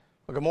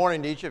Well, good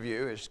morning to each of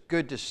you. It's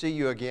good to see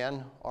you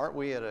again. Aren't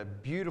we at a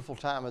beautiful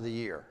time of the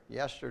year?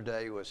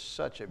 Yesterday was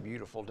such a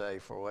beautiful day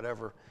for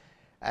whatever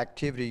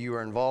activity you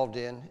were involved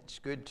in. It's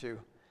good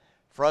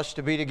for us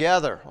to be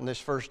together on this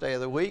first day of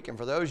the week. And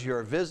for those who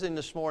are visiting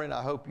this morning,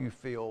 I hope you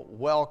feel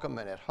welcome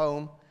and at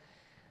home.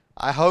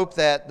 I hope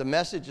that the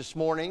message this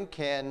morning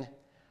can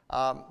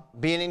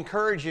be an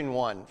encouraging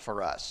one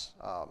for us.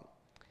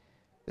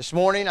 This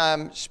morning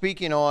I'm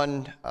speaking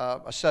on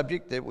a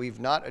subject that we've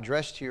not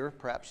addressed here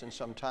perhaps in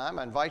some time.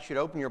 I invite you to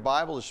open your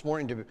Bible this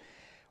morning to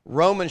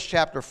Romans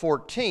chapter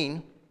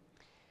 14.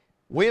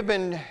 We have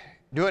been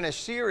doing a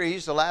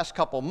series the last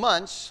couple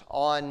months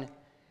on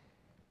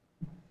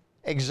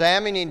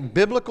examining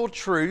biblical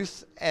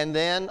truth and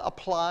then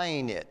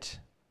applying it.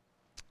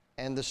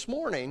 And this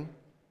morning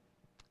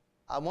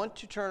I want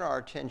to turn our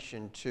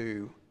attention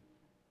to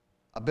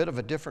a bit of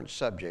a different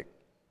subject.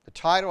 The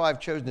title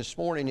I've chosen this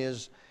morning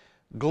is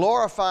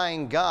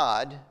Glorifying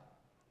God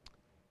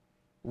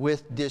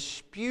with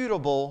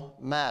Disputable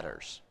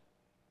Matters.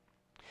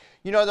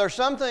 You know, there are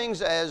some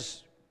things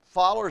as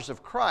followers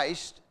of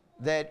Christ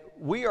that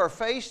we are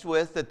faced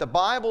with that the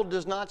Bible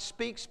does not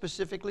speak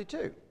specifically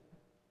to.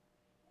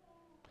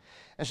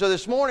 And so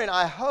this morning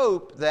I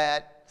hope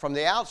that from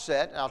the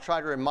outset, and I'll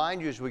try to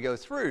remind you as we go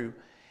through,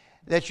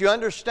 that you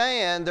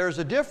understand there's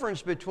a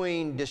difference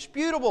between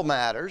disputable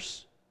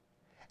matters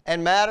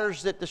and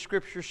matters that the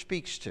Scripture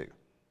speaks to.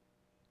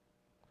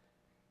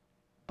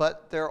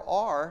 But there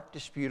are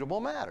disputable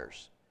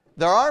matters.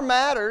 There are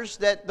matters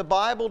that the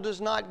Bible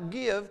does not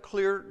give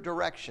clear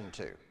direction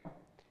to.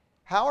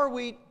 How are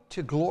we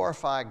to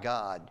glorify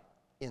God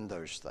in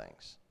those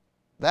things?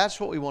 That's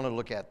what we want to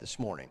look at this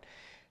morning.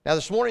 Now,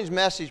 this morning's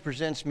message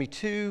presents me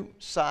two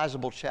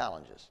sizable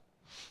challenges.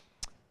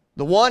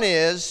 The one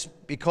is,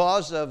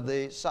 because of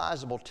the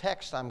sizable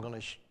text I'm going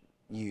to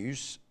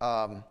use,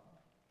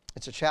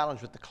 it's a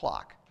challenge with the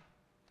clock.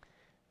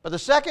 But the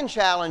second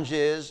challenge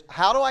is,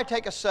 how do I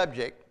take a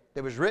subject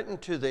that was written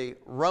to the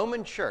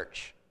Roman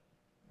church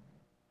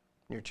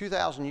near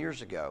 2,000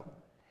 years ago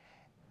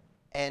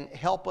and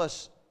help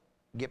us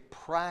get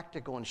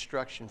practical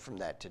instruction from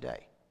that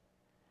today?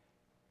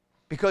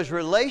 Because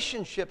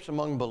relationships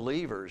among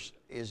believers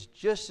is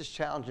just as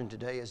challenging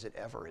today as it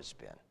ever has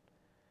been.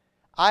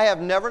 I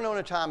have never known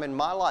a time in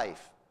my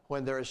life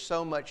when there is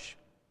so much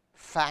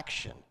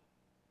faction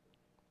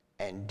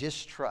and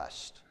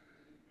distrust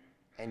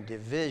and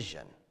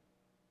division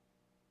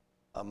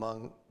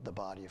among the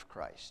body of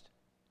Christ.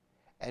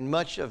 And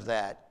much of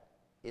that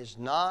is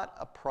not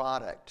a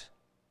product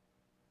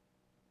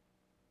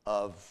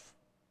of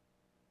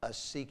us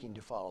seeking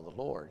to follow the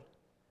Lord.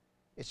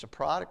 It's a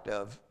product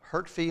of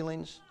hurt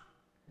feelings,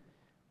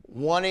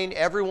 wanting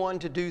everyone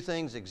to do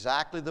things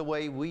exactly the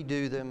way we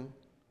do them,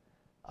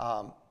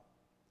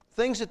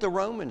 things that the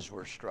Romans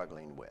were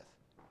struggling with.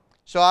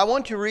 So I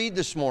want to read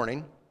this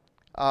morning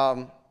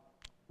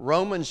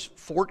Romans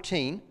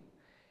 14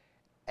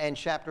 and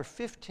chapter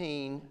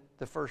 15,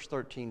 the first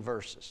 13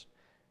 verses.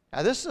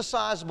 Now this is a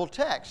sizable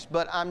text,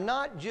 but I'm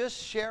not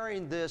just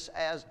sharing this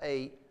as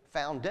a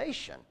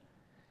foundation.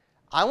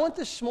 I want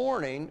this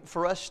morning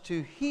for us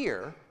to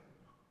hear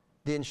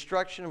the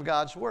instruction of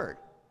God's Word.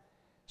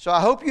 So I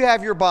hope you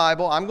have your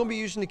Bible. I'm going to be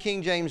using the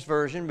King James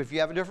Version, but if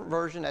you have a different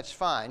version, that's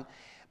fine.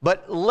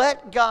 But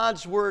let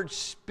God's Word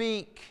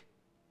speak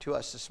to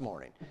us this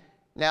morning.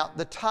 Now,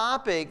 the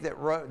topic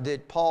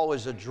that Paul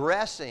was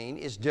addressing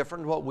is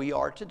different than what we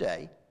are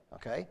today,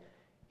 okay?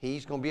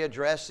 He's going to be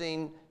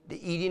addressing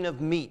the eating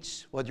of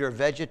meats, whether you're a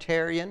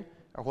vegetarian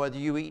or whether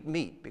you eat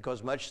meat,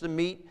 because much of the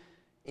meat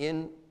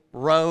in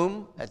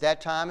Rome at that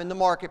time in the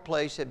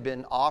marketplace had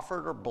been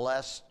offered or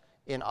blessed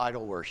in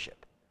idol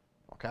worship,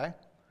 okay?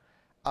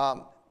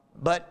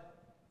 But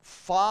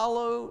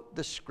follow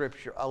the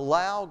Scripture.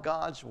 Allow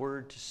God's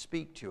Word to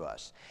speak to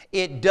us.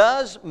 It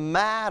does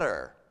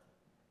matter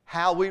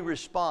how we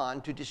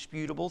respond to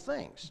disputable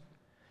things.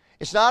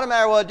 It's not a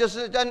matter, well, it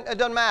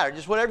doesn't matter.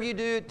 Just whatever you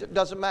do, it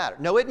doesn't matter.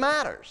 No, it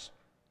matters.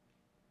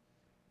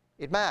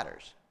 It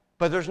matters.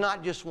 But there's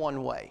not just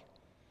one way.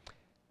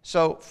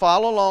 So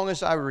follow along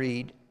as I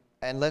read,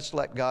 and let's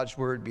let God's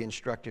Word be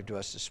instructive to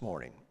us this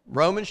morning.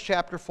 Romans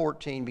chapter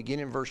 14,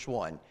 beginning in verse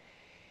 1.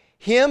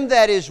 Him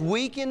that is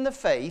weak in the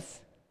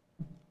faith,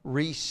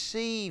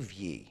 receive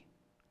ye,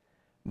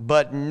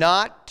 but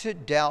not to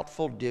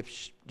doubtful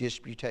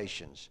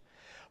disputations.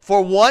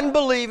 For one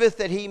believeth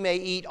that he may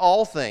eat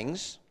all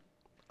things,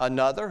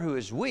 another who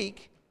is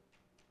weak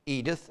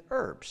eateth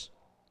herbs.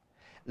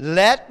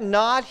 Let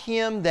not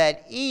him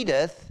that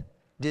eateth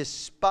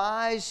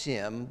despise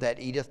him that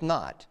eateth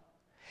not,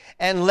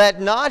 and let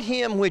not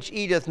him which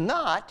eateth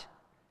not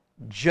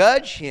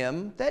judge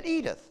him that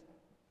eateth,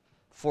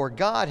 for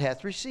God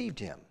hath received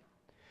him.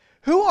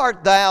 Who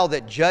art thou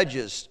that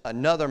judgest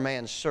another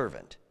man's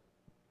servant?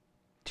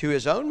 To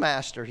his own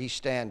master he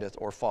standeth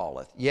or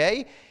falleth.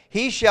 Yea,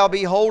 he shall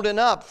be holden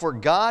up, for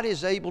God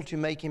is able to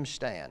make him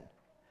stand.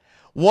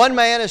 One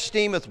man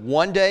esteemeth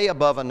one day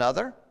above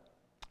another,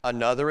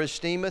 another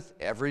esteemeth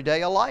every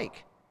day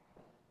alike.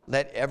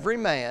 Let every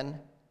man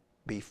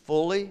be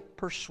fully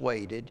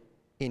persuaded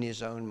in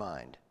his own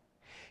mind.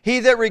 He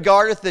that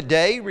regardeth the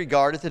day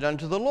regardeth it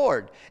unto the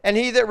Lord, and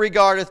he that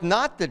regardeth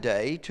not the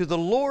day, to the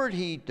Lord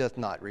he doth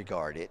not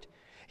regard it.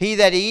 He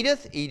that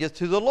eateth, eateth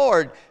to the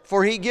Lord,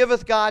 for he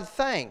giveth God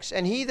thanks.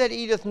 And he that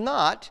eateth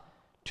not,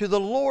 to the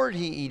Lord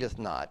he eateth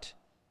not,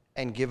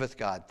 and giveth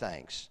God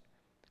thanks.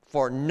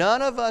 For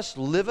none of us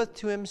liveth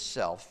to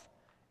himself,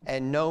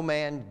 and no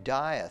man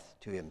dieth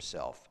to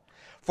himself.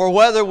 For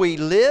whether we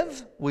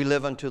live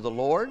unto the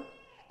Lord,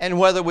 and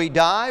whether we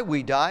die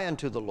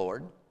unto the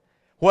Lord.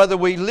 Whether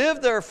we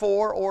live,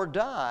 therefore, or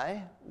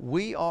die,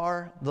 we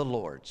are the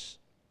Lord's.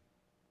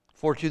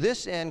 For to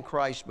this end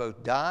Christ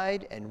both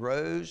died and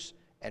rose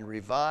and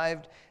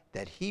revived,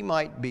 that he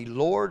might be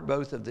Lord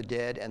both of the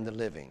dead and the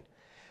living.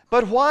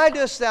 But why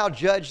dost thou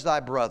judge thy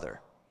brother?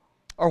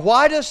 Or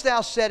why dost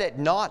thou set at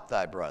naught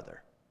thy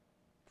brother?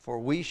 For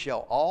we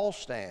shall all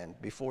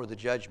stand before the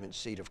judgment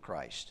seat of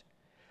Christ.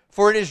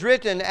 For it is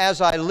written,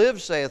 As I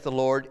live, saith the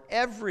Lord,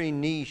 every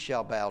knee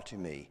shall bow to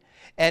me,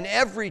 and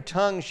every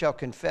tongue shall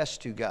confess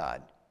to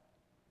God.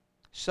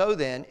 So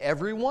then,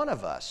 every one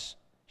of us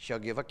shall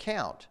give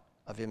account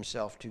of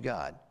himself to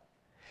God.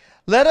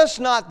 Let us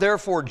not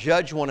therefore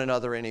judge one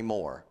another any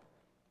more,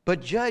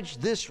 but judge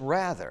this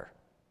rather,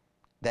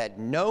 that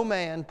no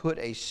man put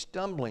a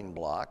stumbling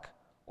block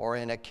or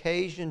an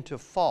occasion to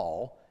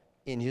fall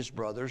in his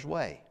brother's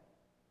way.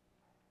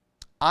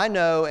 I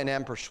know and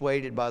am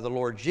persuaded by the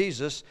Lord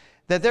Jesus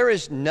that there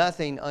is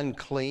nothing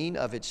unclean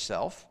of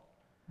itself,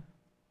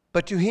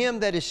 but to him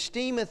that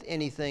esteemeth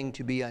anything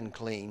to be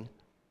unclean,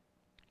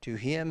 to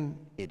him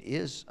it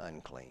is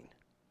unclean.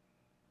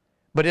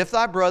 But if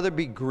thy brother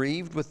be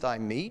grieved with thy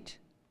meat,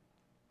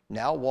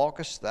 now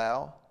walkest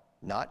thou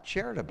not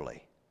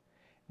charitably.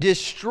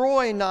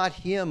 Destroy not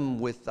him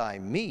with thy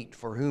meat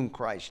for whom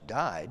Christ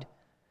died.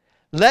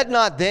 Let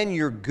not then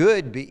your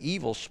good be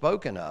evil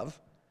spoken of.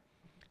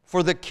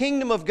 For the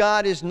kingdom of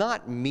God is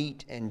not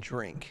meat and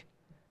drink,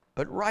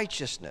 but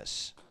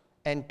righteousness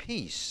and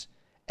peace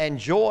and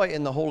joy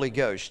in the Holy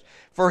Ghost.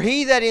 For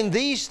he that in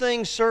these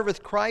things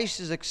serveth Christ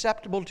is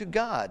acceptable to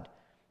God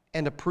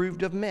and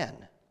approved of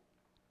men.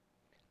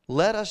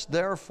 Let us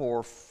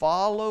therefore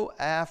follow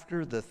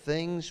after the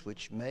things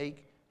which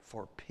make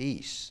for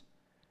peace,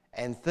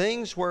 and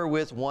things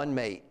wherewith one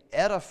may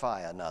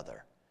edify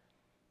another.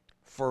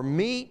 For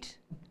meat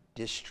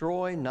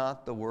destroy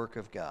not the work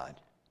of God.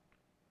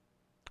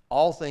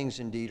 All things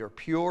indeed are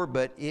pure,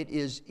 but it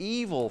is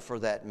evil for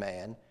that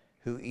man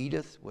who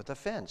eateth with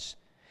offense.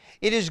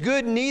 It is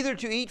good neither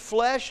to eat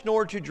flesh,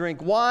 nor to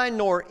drink wine,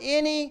 nor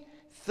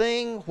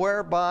anything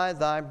whereby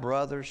thy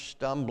brother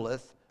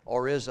stumbleth,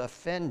 or is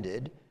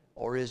offended,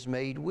 or is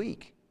made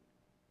weak.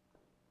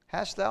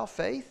 Hast thou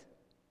faith?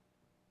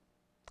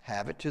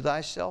 Have it to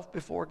thyself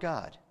before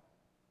God.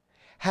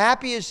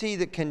 Happy is he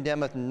that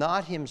condemneth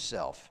not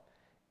himself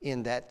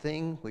in that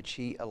thing which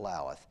he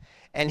alloweth.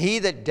 And he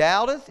that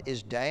doubteth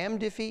is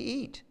damned if he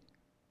eat,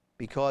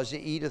 because he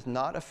eateth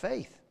not of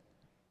faith.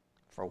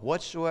 For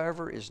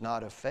whatsoever is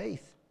not of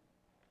faith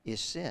is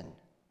sin.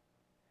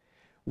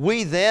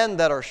 We then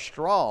that are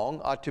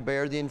strong ought to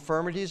bear the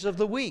infirmities of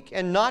the weak,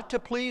 and not to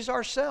please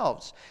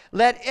ourselves.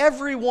 Let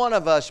every one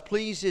of us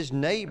please his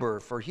neighbor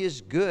for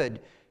his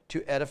good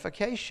to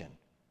edification.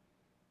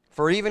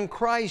 For even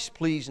Christ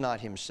pleased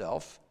not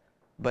himself,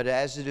 but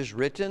as it is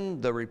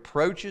written, the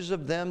reproaches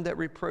of them that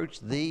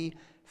reproached thee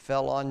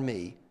fell on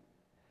me.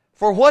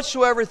 For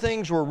whatsoever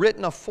things were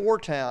written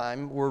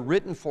aforetime were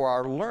written for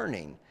our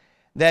learning,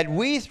 that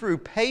we through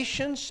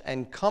patience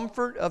and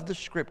comfort of the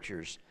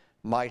Scriptures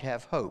might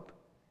have hope.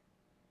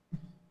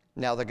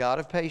 Now the God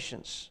of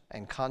patience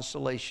and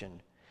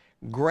consolation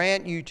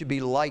grant you to be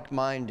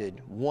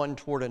like-minded one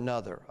toward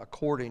another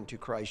according to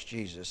Christ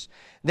Jesus,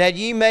 that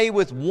ye may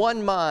with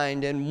one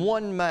mind and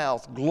one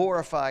mouth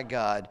glorify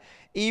God,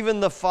 even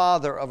the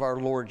Father of our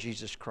Lord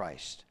Jesus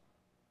Christ.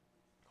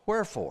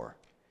 Wherefore,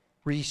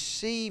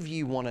 receive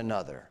ye one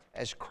another,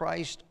 as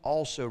Christ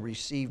also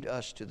received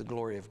us to the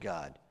glory of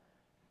God.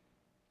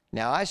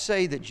 Now I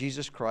say that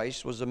Jesus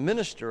Christ was a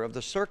minister of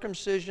the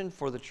circumcision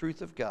for the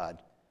truth of God,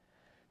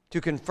 to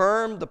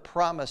confirm the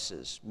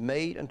promises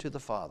made unto the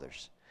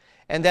fathers,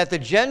 and that the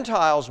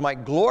Gentiles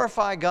might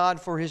glorify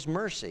God for his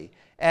mercy,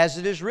 as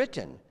it is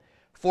written,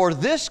 For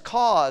this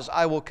cause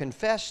I will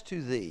confess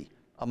to thee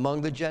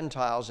among the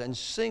Gentiles, and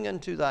sing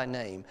unto thy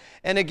name.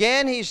 And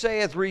again he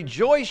saith,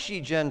 Rejoice,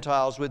 ye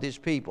Gentiles, with his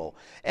people.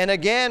 And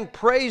again,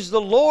 Praise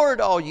the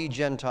Lord, all ye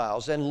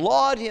Gentiles, and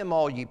laud him,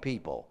 all ye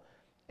people.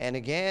 And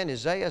again,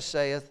 Isaiah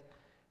saith,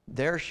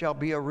 There shall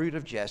be a root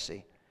of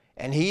Jesse,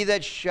 and he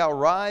that shall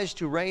rise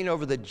to reign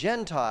over the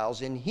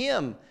Gentiles, in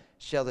him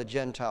shall the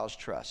Gentiles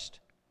trust.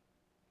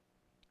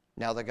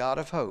 Now the God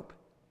of hope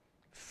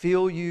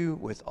fill you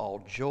with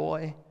all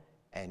joy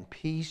and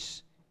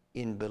peace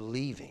in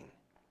believing,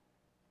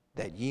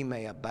 that ye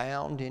may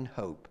abound in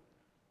hope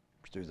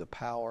through the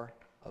power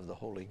of the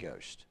Holy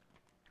Ghost.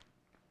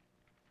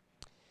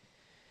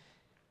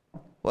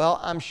 Well,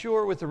 I'm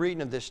sure with the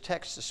reading of this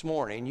text this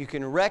morning, you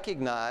can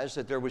recognize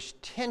that there was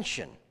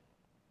tension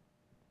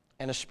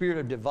and a spirit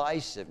of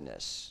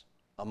divisiveness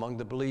among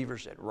the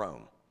believers at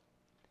Rome.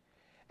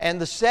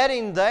 And the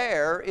setting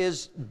there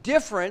is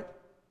different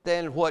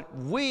than what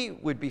we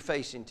would be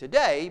facing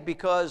today,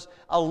 because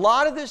a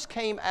lot of this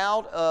came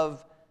out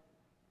of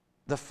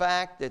the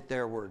fact that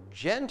there were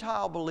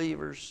Gentile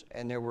believers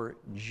and there were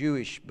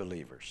Jewish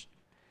believers.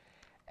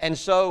 And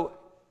so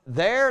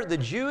there, the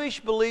Jewish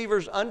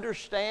believers'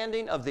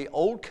 understanding of the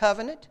Old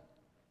Covenant,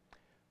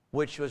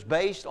 which was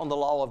based on the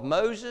law of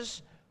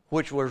Moses,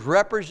 which was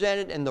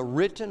represented in the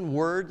written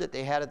word that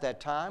they had at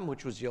that time,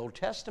 which was the Old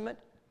Testament,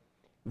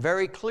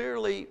 very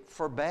clearly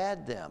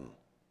forbade them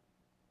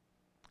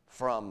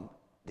from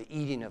the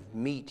eating of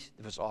meat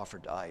that was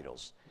offered to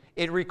idols.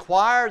 It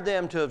required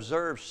them to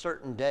observe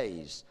certain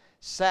days,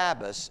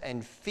 Sabbaths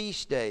and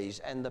feast days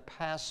and the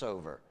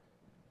Passover.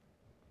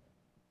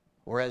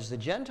 Whereas the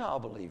Gentile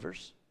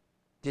believers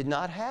did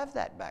not have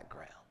that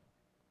background.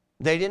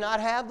 They did not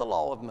have the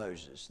law of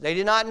Moses. They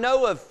did not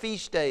know of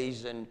feast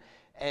days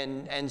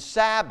and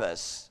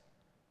Sabbaths,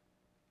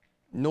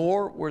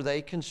 nor were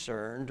they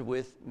concerned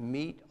with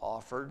meat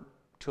offered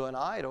to an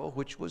idol,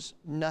 which was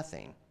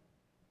nothing.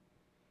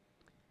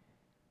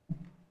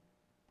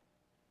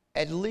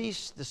 At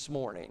least this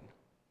morning,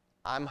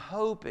 I'm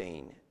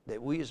hoping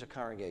that we as a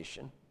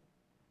congregation,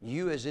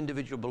 you as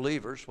individual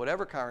believers,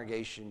 whatever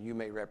congregation you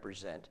may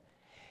represent,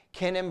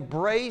 can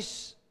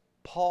embrace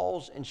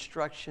Paul's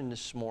instruction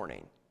this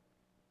morning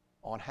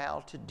on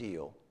how to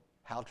deal,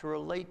 how to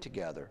relate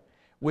together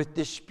with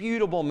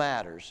disputable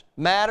matters,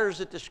 matters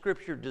that the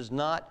Scripture does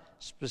not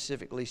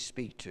specifically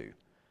speak to.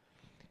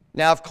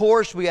 Now, of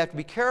course, we have to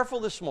be careful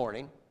this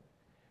morning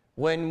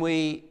when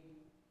we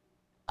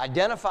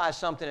identify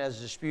something as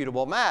a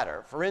disputable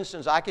matter. For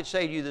instance, I could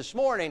say to you this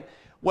morning,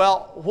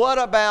 well, what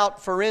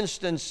about, for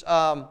instance,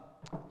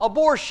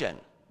 abortion?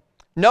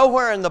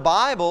 Nowhere in the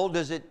Bible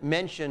does it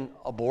mention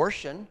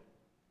abortion,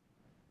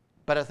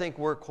 but I think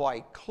we're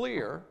quite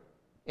clear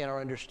in our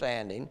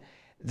understanding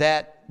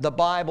that the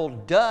Bible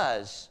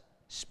does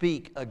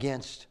speak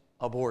against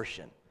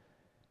abortion,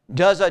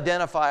 does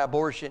identify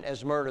abortion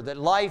as murder, that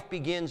life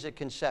begins at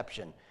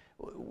conception.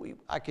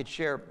 I could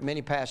share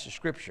many passages of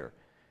Scripture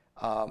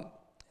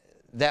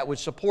that would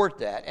support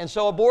that. And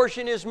so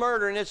abortion is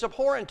murder, and it's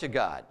abhorrent to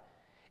God.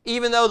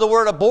 Even though the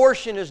word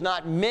abortion is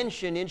not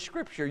mentioned in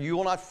Scripture, you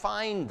will not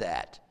find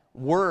that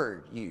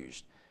word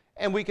used.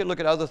 And we could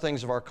look at other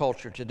things of our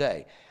culture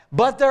today.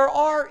 But there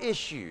are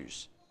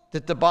issues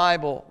that the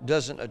Bible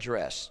doesn't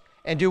address,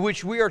 and to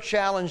which we are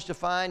challenged to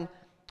find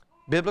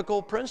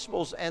biblical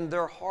principles, and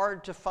they're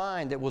hard to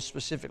find that will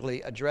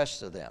specifically address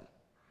to them.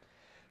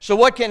 So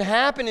what can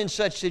happen in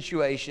such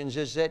situations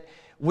is that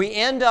we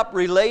end up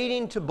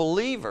relating to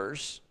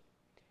believers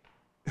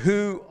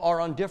who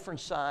are on different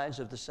sides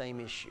of the same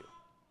issue.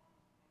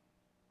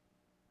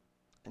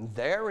 And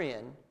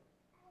therein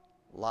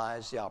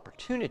lies the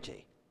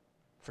opportunity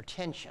for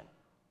tension.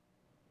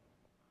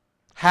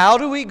 How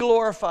do we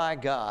glorify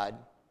God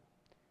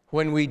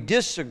when we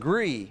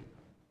disagree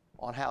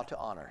on how to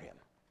honor Him?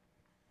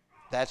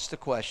 That's the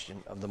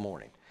question of the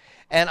morning.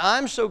 And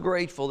I'm so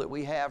grateful that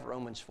we have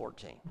Romans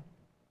 14.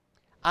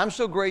 I'm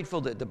so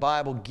grateful that the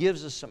Bible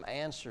gives us some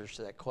answers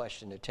to that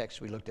question, the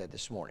text we looked at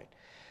this morning.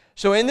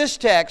 So in this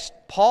text,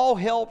 Paul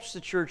helps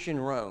the church in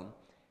Rome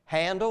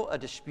handle a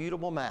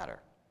disputable matter.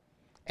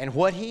 And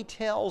what he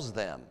tells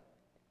them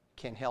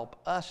can help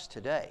us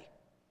today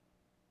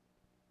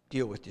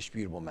deal with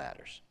disputable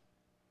matters.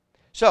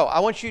 So I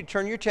want you to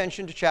turn your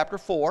attention to chapter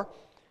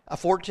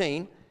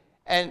 14.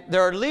 And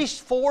there are at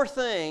least 4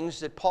 things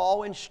that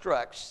Paul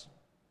instructs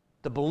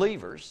the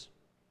believers,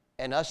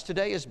 and us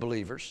today as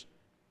believers,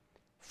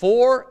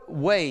 4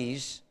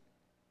 ways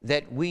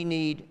that we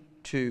need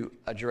to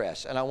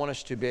address. And I want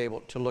us to be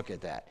able to look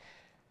at that.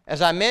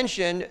 As I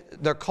mentioned,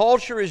 the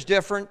culture is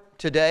different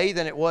today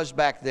than it was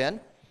back then,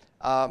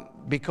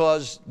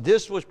 because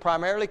this was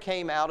primarily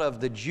came out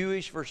of the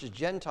Jewish versus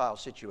Gentile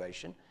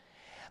situation.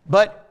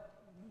 But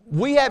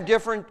we have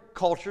different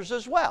cultures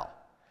as well.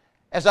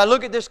 As I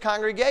look at this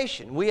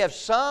congregation, we have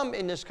some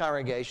in this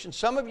congregation,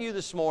 some of you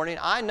this morning,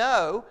 I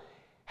know,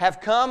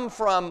 have come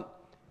from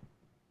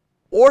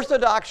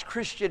Orthodox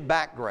Christian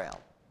background,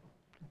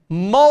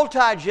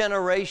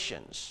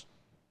 multi-generations.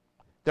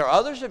 There are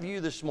others of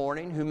you this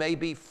morning who may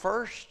be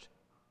first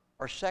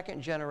or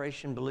second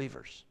generation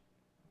believers.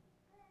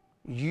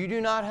 You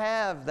do not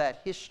have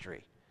that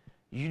history.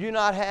 You do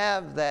not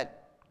have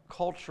that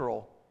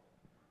cultural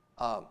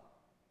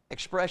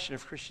expression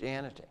of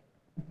Christianity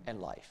and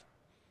life.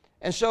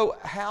 And so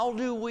how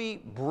do we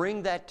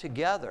bring that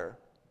together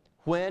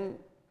when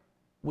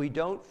we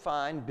don't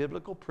find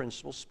biblical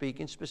principles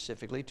speaking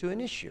specifically to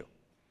an issue?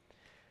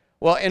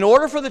 Well, in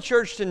order for the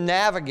church to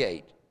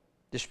navigate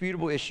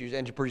disputable issues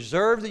and to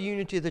preserve the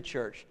unity of the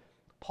church,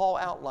 Paul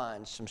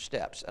outlines some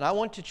steps. And I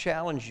want to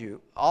challenge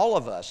you, all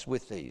of us,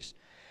 with these.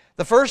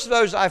 The first of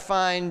those I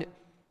find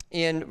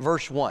in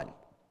verse 1.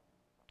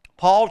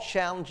 Paul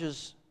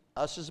challenges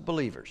us as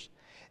believers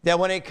that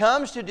when it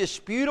comes to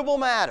disputable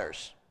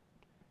matters,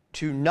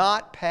 to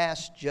not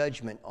pass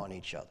judgment on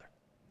each other.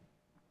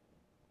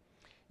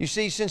 You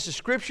see, since the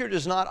Scripture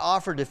does not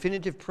offer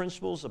definitive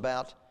principles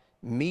about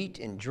meat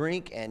and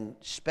drink and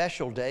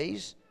special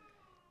days,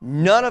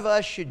 none of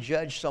us should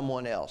judge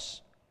someone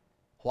else.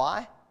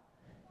 Why?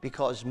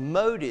 Because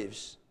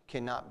motives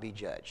cannot be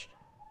judged.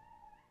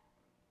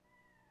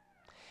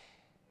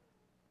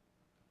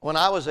 When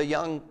I was a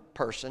young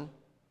person,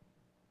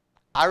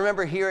 I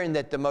remember hearing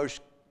that the most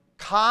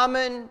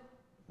common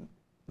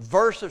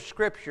verse of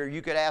Scripture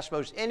you could ask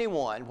most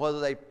anyone,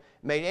 whether they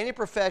made any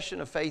profession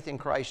of faith in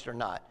Christ or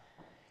not.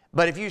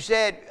 But if you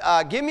said,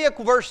 give me a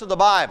verse of the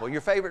Bible, your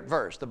favorite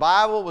verse, the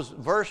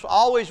verse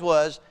always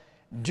was,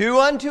 do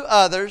unto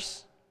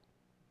others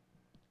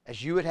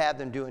as you would have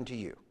them do unto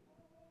you.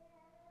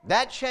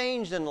 That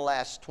changed in the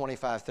last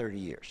 25, 30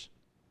 years.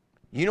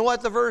 You know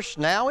what the verse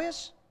now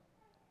is?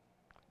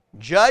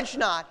 Judge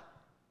not,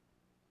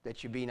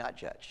 that you be not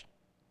judged.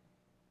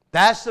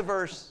 That's the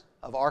verse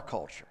of our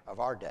culture,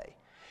 of our day,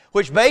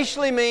 which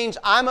basically means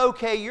I'm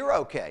okay, you're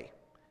okay.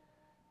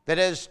 That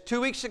is,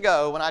 2 weeks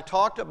ago when I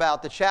talked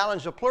about the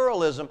challenge of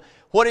pluralism,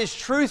 what is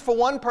truth for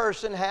one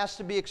person has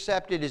to be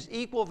accepted as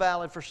equal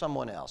valid for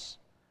someone else.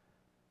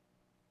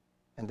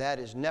 And that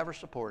is never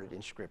supported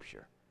in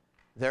Scripture.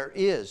 There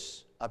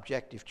is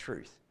objective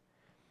truth.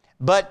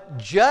 But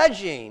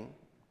judging,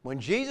 when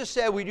Jesus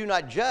said we do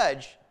not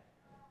judge,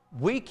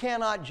 we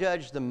cannot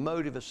judge the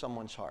motive of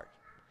someone's heart.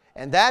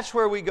 And that's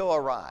where we go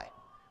awry.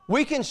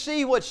 We can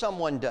see what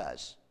someone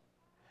does,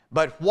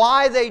 but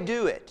why they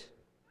do it,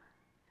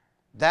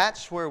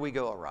 that's where we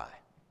go awry.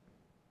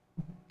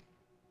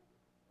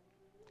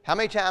 How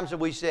many times have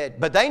we said,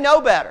 but they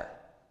know better?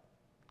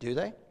 Do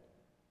they?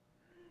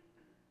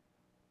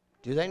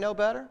 Do they know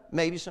better?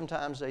 Maybe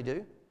sometimes they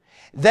do.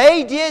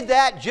 They did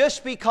that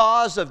just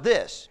because of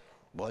this.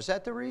 Was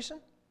that the reason?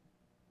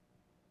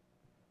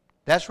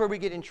 That's where we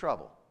get in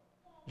trouble,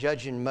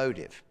 judging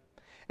motive.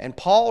 And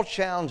Paul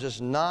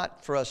challenges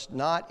for us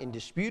not in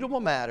disputable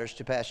matters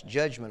to pass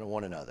judgment on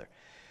one another.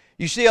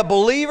 You see, a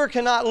believer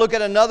cannot look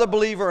at another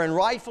believer and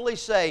rightfully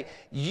say,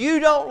 you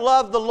don't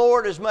love the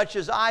Lord as much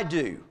as I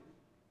do,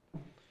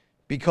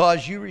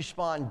 because you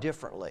respond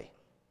differently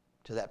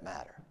to that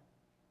matter.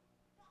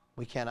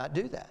 We cannot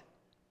do that.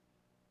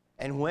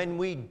 And when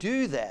we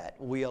do that,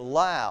 we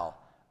allow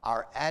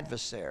our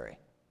adversary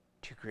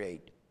to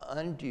create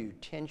undue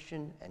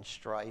tension and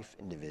strife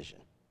and division.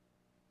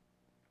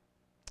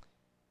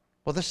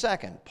 Well, the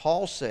second,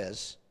 Paul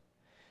says,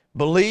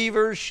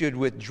 believers should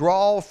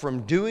withdraw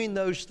from doing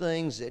those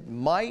things that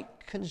might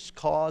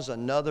cause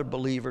another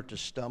believer to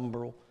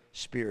stumble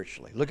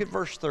spiritually. Look at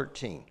verse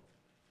 13.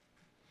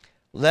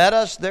 Let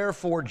us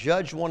therefore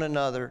judge one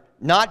another,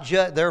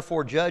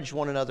 therefore judge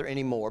one another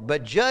anymore,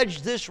 but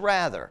judge this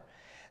rather,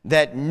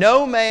 that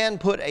no man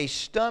put a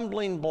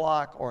stumbling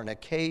block or an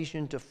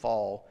occasion to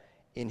fall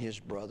in his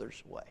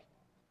brother's way,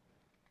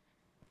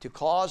 to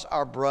cause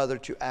our brother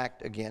to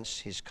act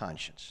against his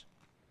conscience.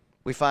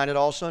 We find it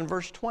also in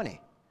verse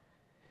 20.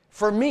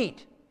 For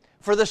meat,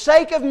 for the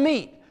sake of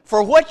meat,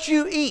 for what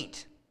you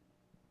eat,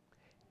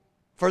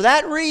 for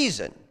that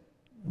reason,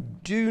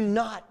 do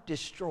not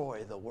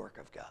destroy the work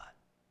of God.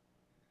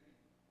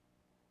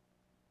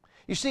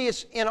 You see,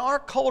 it's in our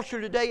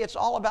culture today, it's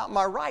all about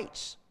my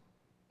rights.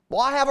 Well,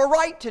 I have a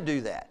right to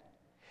do that.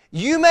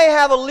 You may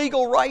have a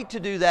legal right to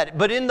do that,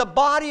 but in the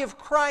body of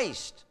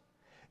Christ,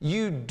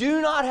 you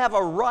do not have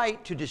a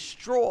right to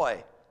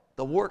destroy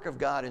the work of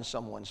God in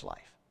someone's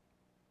life.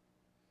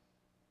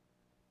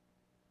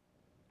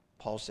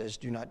 Paul says,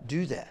 do not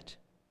do that.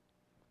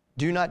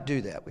 Do not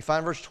do that. We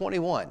find verse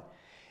 21.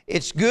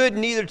 It's good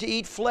neither to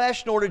eat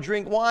flesh, nor to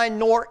drink wine,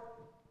 nor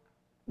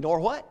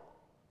what?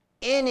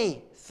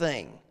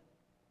 Anything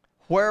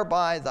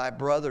whereby thy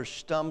brother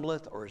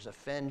stumbleth or is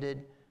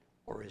offended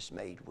or is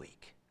made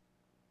weak.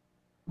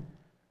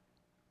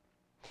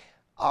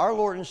 Our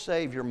Lord and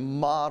Savior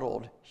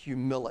modeled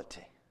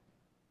humility.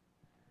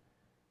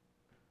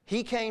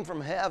 He came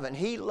from heaven.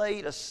 He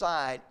laid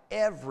aside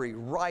every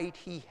right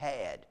he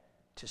had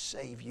to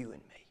save you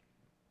and me.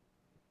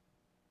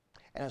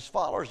 And as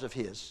followers of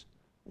His,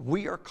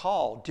 we are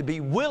called to be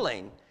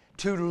willing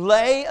to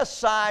lay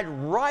aside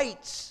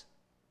rights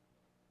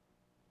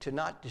to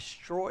not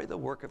destroy the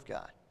work of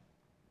God.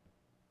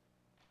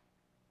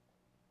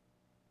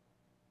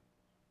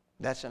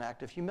 That's an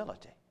act of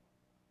humility.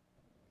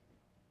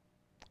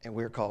 And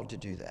we're called to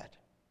do that.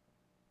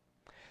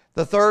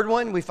 The third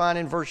one we find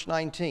in verse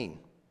 19.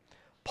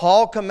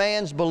 Paul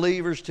commands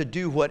believers to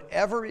do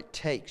whatever it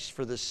takes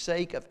for the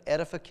sake of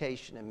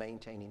edification and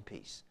maintaining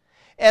peace.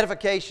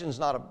 Edification is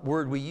not a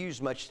word we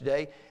use much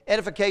today.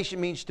 Edification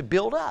means to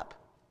build up.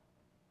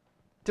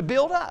 To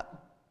build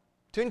up.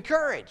 To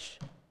encourage.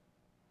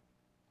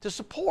 To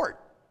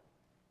support.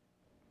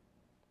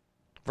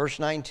 Verse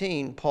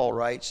 19, Paul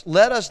writes,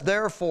 let us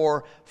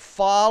therefore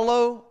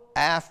follow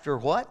after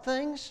what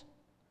things?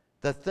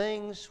 The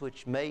things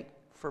which make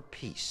for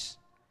peace,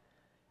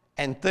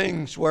 and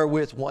things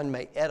wherewith one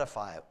may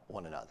edify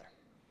one another.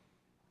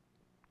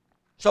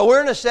 So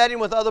we're in a setting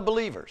with other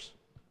believers.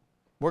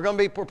 We're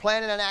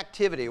planning an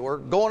activity. We're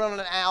going on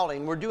an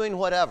outing. We're doing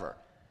whatever.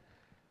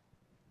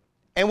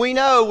 And we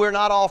know we're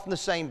not all from the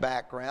same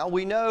background.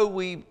 We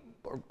know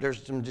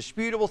there's some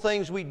disputable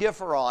things we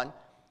differ on.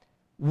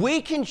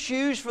 We can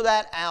choose for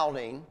that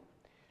outing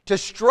to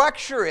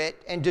structure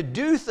it and to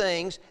do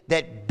things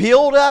that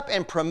build up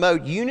and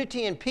promote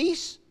unity and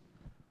peace,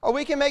 or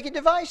we can make it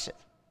divisive.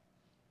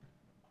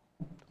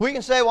 We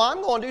can say, well,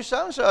 I'm going to do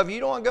so-and-so. If you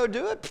don't want to go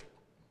do it,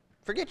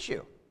 forget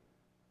you.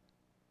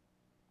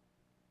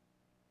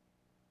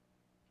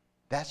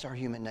 That's our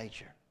human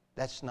nature.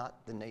 That's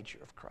not the nature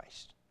of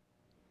Christ.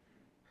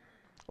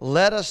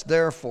 Let us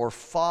therefore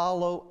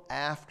follow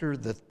after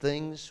the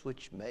things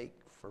which make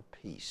for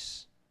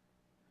peace,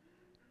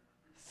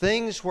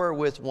 things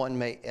wherewith one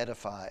may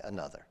edify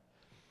another.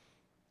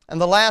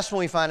 And the last one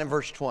we find in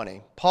verse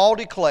 20. Paul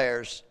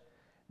declares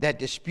that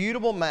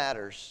disputable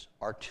matters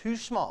are too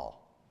small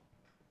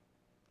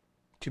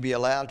to be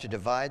allowed to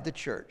divide the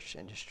church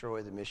and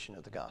destroy the mission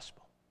of the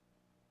gospel.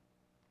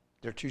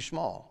 They're too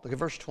small. Look at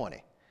verse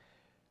 20.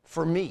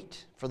 For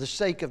the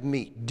sake of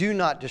meat, do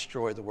not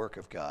destroy the work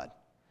of God.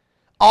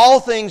 All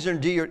things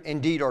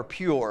indeed are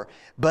pure,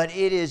 but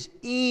it is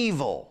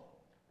evil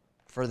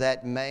for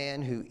that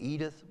man who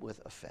eateth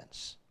with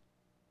offense.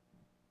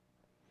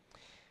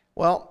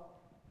 Well,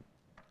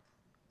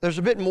 there's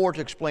a bit more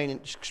to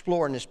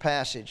explore in this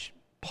passage.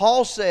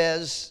 Paul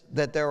says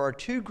that there are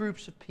two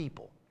groups of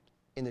people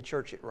in the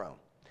church at Rome.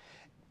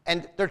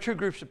 And there are two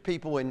groups of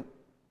people in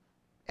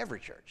every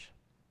church.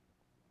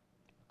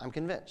 I'm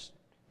convinced.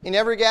 In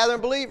every gathering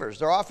of believers,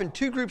 there are often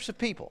two groups of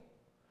people.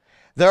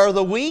 There are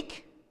the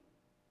weak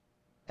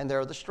and there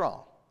are the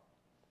strong.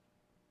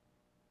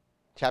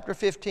 Chapter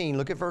 15,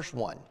 look at verse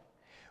 1.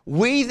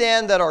 We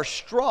then that are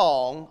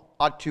strong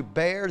ought to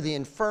bear the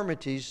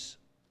infirmities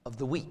of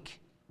the weak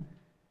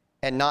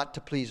and not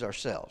to please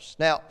ourselves.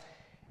 Now,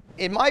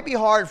 it might be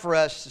hard for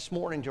us this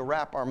morning to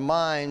wrap our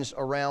minds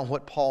around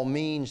what Paul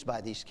means by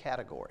these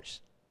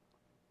categories.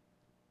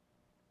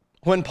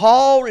 When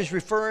Paul is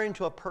referring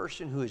to a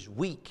person who is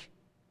weak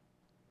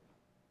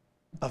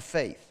of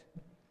faith,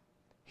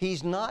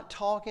 he's not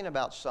talking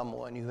about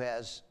someone who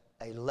has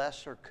a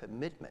lesser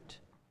commitment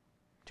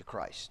to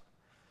Christ.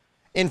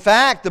 In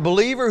fact, the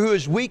believer who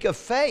is weak of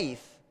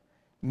faith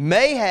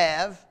may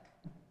have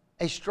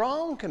a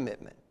strong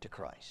commitment to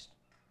Christ.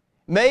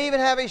 May even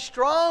have a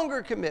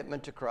stronger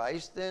commitment to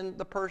Christ than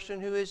the person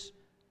who is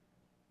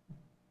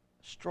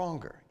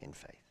stronger in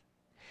faith.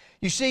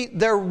 You see,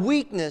 their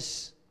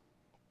weakness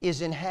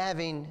is in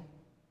having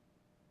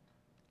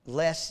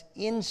less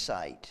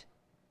insight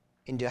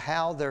into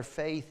how their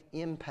faith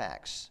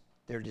impacts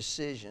their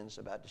decisions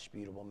about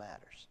disputable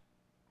matters.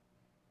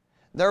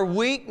 Their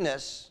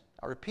weakness,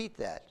 I repeat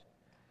that,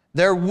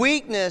 their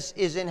weakness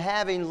is in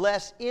having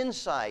less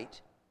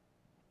insight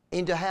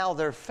into how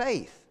their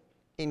faith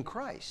in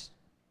Christ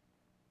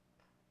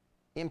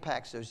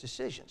impacts those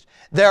decisions.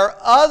 There are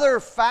other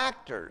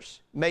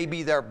factors,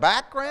 maybe their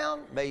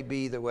background,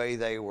 maybe the way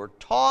they were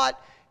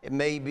taught, it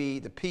may be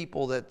the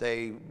people that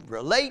they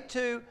relate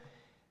to.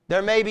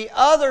 There may be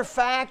other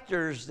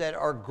factors that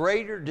are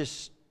greater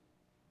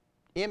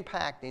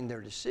impacting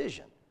their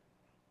decision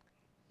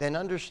than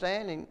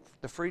understanding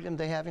the freedom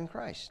they have in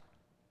Christ.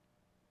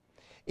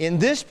 In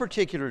this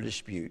particular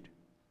dispute,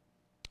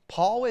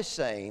 Paul is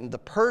saying the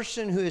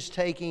person who is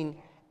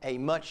taking a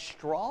much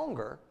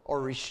stronger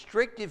or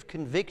restrictive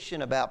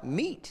conviction about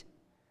meat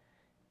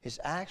is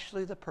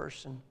actually the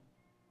person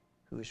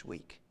who is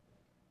weak.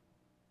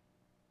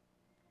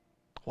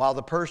 While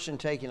the person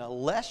taking a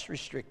less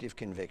restrictive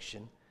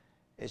conviction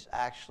is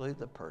actually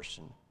the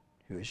person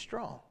who is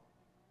strong.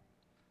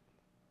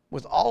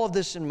 With all of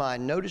this in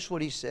mind, notice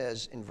what he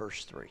says in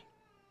verse 3.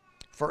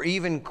 For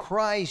even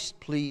Christ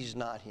pleased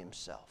not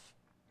himself.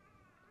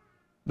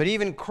 But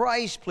even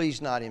Christ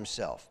pleased not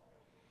himself.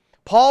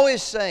 Paul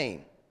is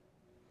saying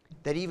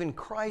that even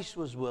Christ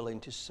was willing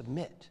to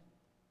submit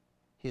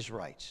his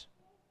rights.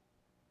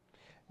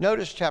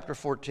 Notice chapter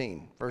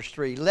 14, verse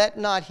 3. Let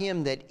not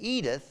him that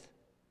eateth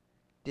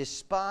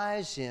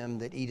despise him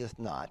that eateth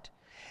not,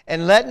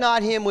 and let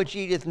not him which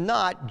eateth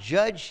not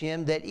judge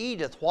him that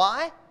eateth.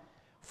 Why?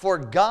 For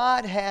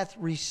God hath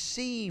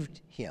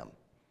received him.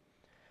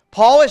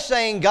 Paul is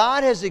saying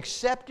God has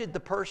accepted the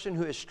person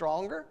who is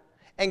stronger,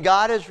 and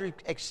God has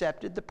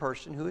accepted the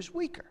person who is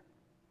weaker.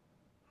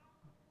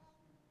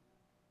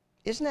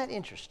 Isn't that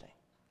interesting?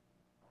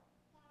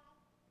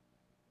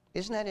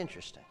 Isn't that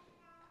interesting?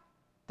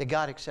 That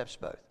God accepts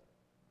both.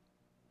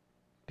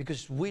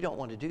 Because we don't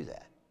want to do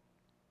that.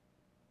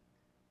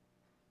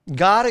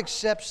 God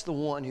accepts the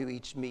one who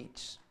eats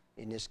meats,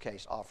 in this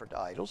case offered to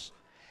idols.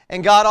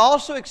 And God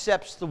also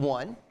accepts the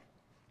one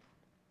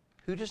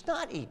who does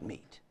not eat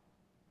meat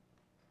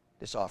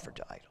that's offered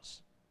to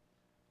idols.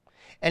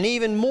 And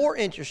even more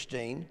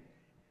interesting,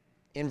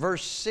 in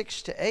verse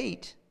 6 to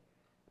 8,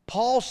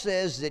 Paul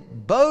says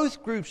that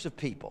both groups of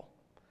people,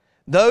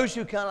 those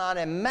who cannot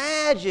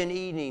imagine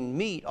eating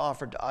meat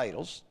offered to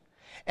idols,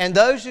 and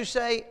those who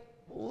say,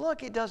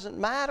 look, it doesn't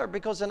matter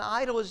because an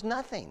idol is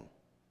nothing.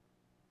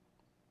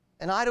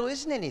 An idol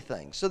isn't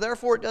anything, so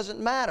therefore it doesn't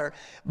matter.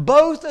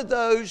 Both of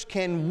those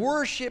can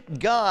worship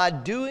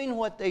God doing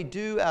what they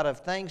do out of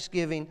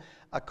thanksgiving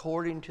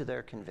according to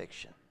their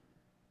conviction.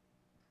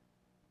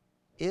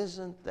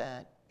 Isn't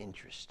that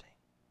interesting?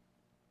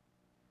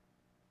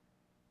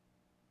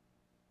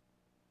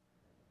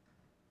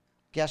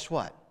 Guess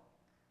what?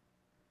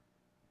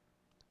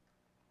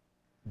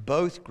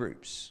 Both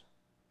groups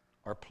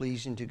are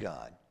pleasing to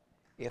God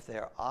if they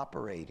are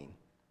operating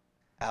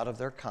out of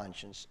their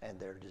conscience and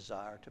their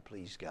desire to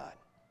please God.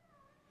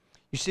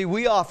 You see,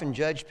 we often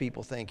judge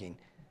people thinking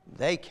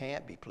they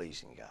can't be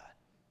pleasing God.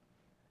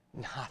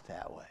 Not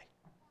that way.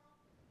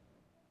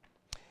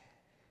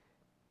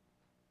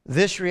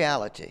 This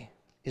reality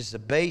is the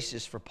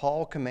basis for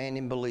Paul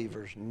commanding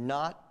believers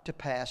not to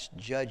pass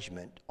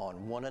judgment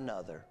on one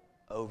another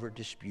over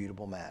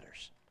disputable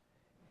matters.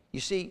 You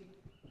see,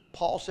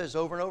 Paul says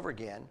over and over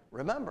again,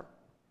 remember,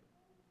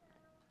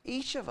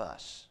 each of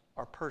us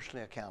are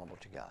personally accountable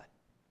to God.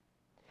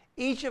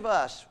 Each of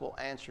us will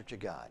answer to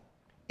God.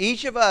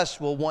 Each of us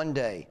will one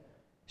day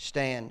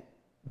stand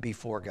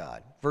before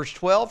God. Verse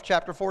 12,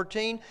 chapter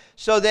 14.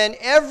 So then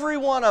every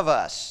one of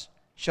us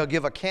shall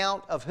give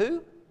account of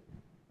who?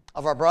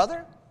 Of our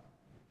brother?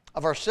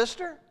 Of our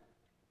sister?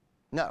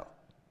 No.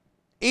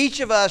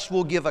 Each of us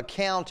will give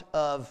account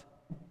of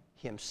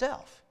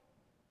himself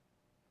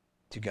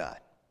to God.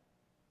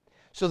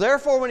 So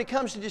therefore, when it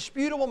comes to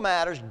disputable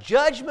matters,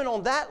 judgment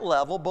on that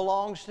level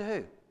belongs to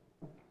who?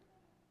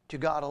 To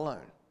God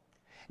alone.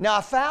 Now,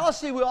 a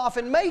fallacy we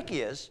often make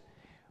is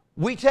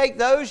we take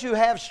those who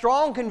have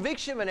strong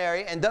conviction in an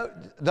area and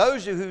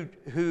those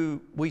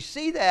who we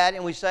see that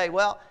and we say,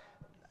 well,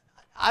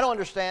 I don't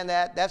understand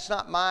that. That's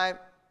not my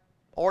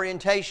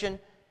orientation.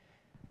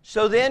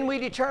 So then we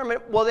determine,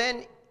 well,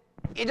 then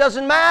it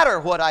doesn't matter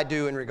what I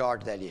do in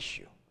regard to that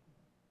issue.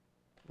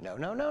 No.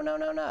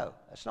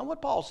 That's not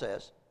what Paul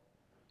says.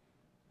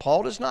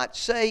 Paul does not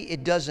say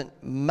it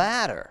doesn't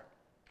matter.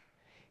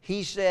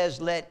 He says,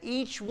 let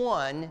each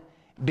one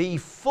be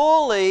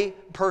fully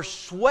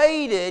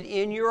persuaded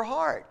in your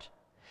heart,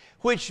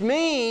 which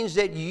means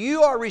that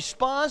you are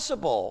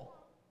responsible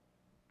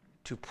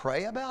to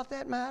pray about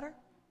that matter,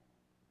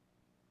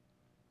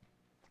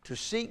 to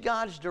seek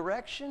God's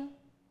direction,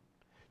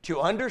 to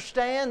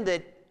understand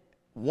that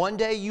one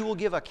day you will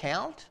give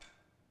account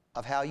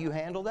of how you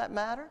handle that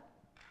matter,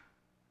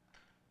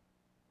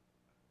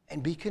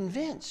 and be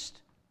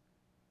convinced,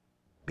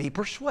 be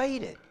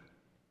persuaded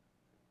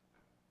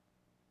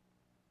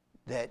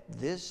that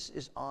this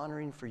is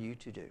honoring for you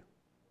to do,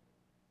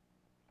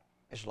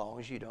 as long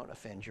as you don't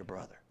offend your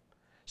brother.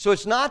 So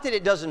it's not that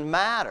it doesn't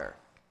matter.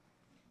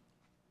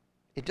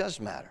 It does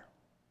matter.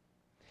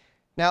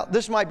 Now,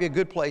 this might be a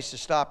good place to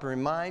stop and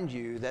remind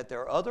you that there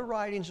are other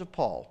writings of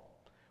Paul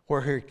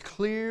where he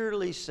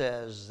clearly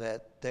says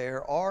that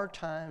there are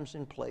times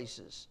and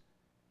places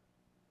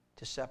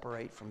to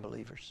separate from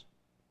believers,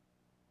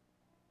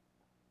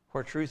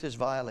 where truth is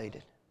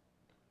violated.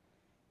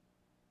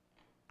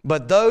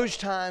 But those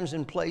times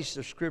and places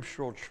of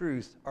scriptural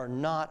truth are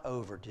not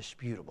over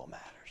disputable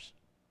matters.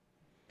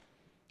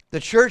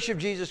 The Church of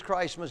Jesus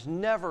Christ must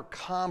never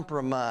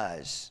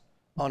compromise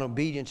on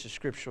obedience to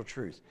scriptural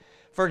truth.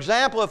 For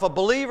example, if a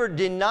believer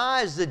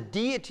denies the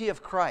deity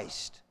of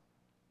Christ,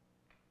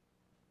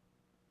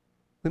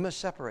 we must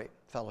separate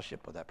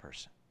fellowship with that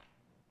person.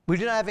 We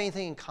do not have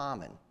anything in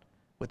common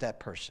with that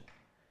person.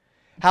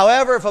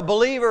 However, if a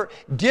believer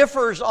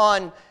differs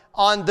on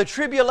the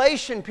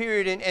tribulation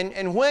period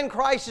and when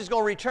Christ is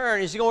going to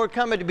return, is he going to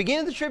come at the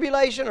beginning of the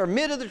tribulation or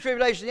mid of the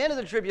tribulation, the end of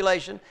the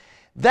tribulation,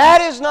 that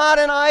is not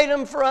an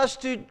item for us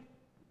to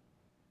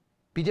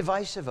be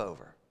divisive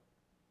over.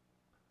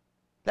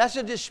 That's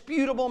a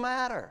disputable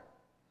matter.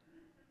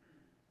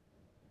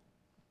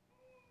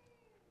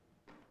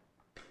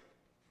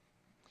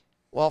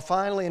 Well,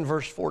 finally in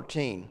verse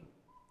 14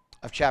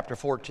 of chapter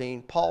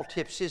 14, Paul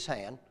tips his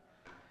hand.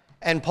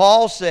 And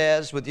Paul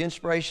says, with the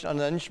inspiration of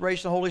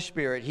the Holy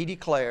Spirit, he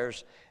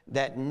declares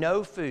that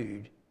no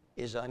food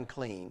is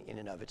unclean in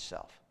and of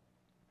itself.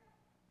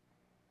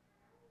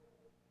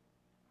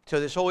 So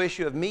this whole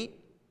issue of meat,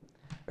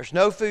 there's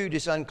no food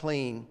is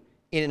unclean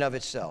in and of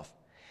itself.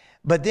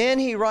 But then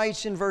he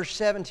writes in verse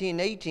 17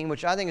 and 18,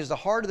 which I think is the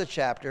heart of the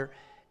chapter,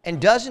 and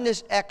doesn't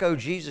this echo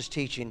Jesus'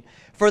 teaching?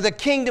 For the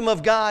kingdom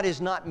of God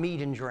is not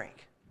meat and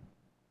drink,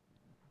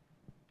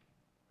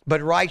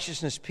 but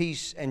righteousness,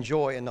 peace, and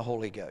joy in the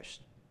Holy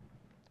Ghost.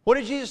 What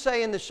did Jesus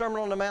say in the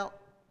Sermon on the Mount?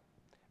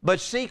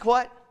 But seek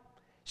what?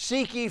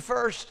 Seek ye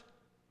first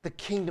the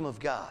kingdom of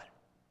God.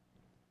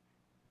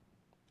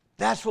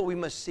 That's what we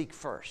must seek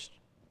first.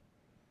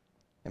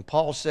 And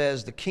Paul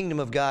says the kingdom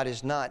of God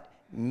is not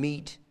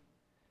meat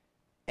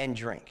and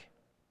drink.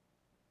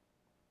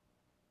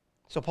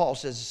 So Paul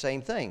says the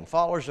same thing.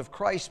 Followers of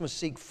Christ must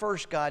seek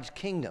first God's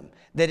kingdom.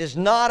 That is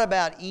not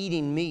about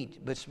eating meat,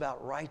 but it's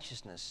about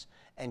righteousness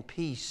and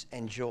peace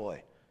and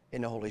joy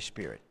in the Holy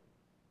Spirit.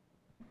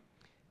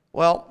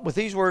 Well, with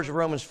these words of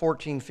Romans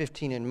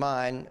 14:15 in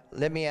mind,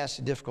 let me ask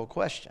a difficult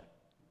question.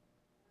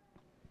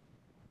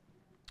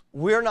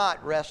 We're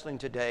not wrestling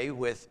today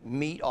with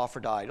meat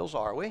offered to idols,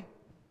 are we?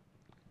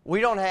 We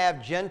don't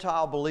have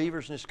Gentile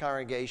believers in this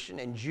congregation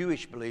and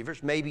Jewish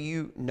believers. Maybe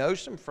you know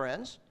some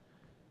friends,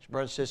 some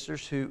brothers and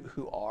sisters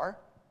who are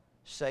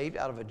saved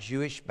out of a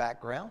Jewish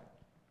background.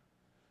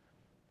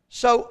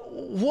 So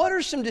what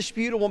are some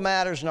disputable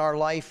matters in our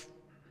life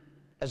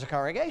as a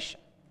congregation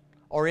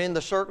or in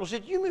the circles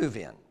that you move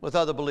in with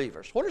other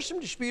believers? What are some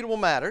disputable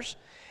matters?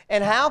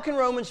 And how can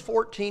Romans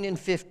 14 and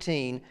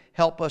 15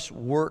 help us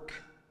work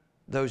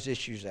those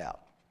issues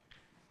out?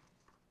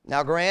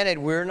 Now, granted,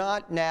 we're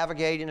not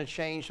navigating a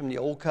change from the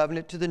old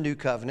covenant to the new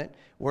covenant.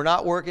 We're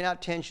not working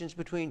out tensions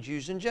between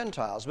Jews and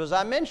Gentiles. But as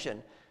I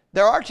mentioned,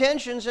 there are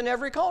tensions in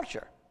every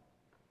culture.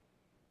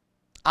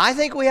 I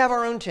think we have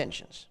our own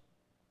tensions.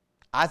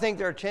 I think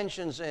there are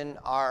tensions in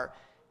our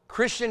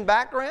Christian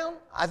background.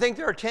 I think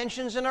there are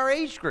tensions in our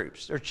age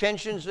groups. There are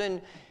tensions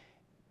in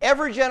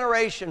every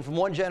generation, from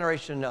one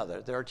generation to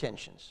another. There are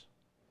tensions.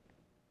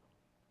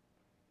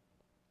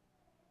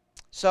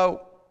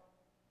 So,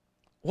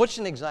 what's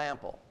an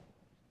example?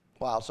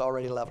 Wow, it's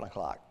already 11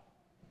 o'clock.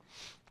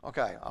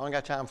 Okay, I only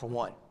got time for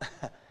one.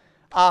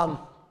 Let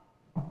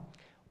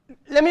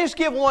me just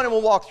give one and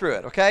we'll walk through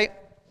it, okay?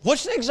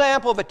 What's an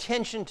example of a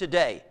tension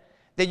today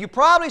that you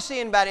probably see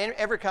in about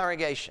every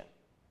congregation?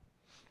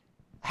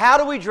 How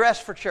do we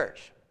dress for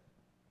church?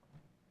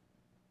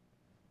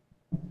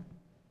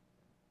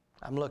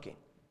 I'm looking.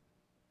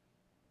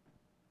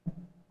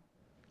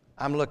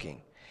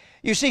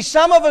 You see,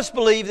 some of us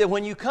believe that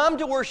when you come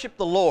to worship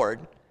the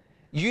Lord,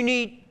 you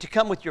need to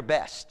come with your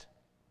best.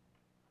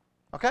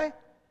 Okay?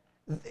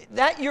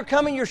 That you're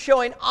coming, you're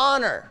showing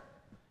honor.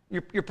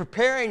 You're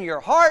preparing your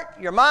heart,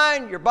 your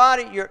mind, your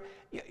body.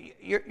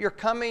 You're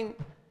coming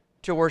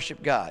to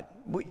worship God.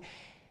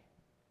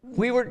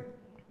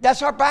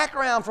 That's our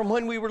background from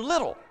when we were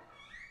little.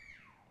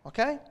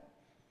 Okay?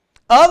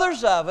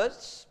 Others of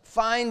us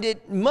find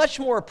it much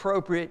more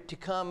appropriate to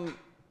come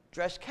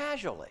dressed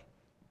casually.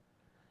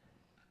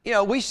 You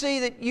know, we see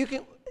that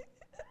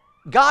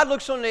God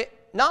looks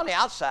not on the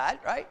outside,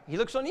 right? He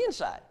looks on the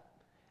inside.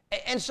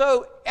 And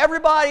so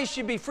everybody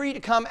should be free to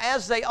come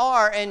as they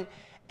are, and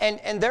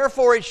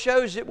therefore it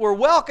shows that we're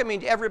welcoming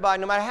to everybody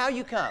no matter how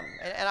you come.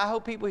 And I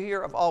hope people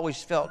here have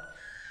always felt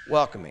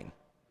welcoming.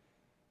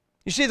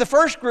 You see, the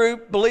first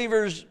group,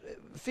 believers,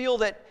 feel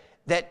that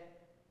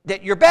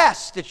your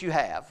best that you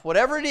have,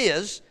 whatever it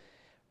is,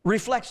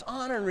 reflects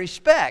honor and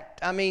respect.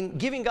 I mean,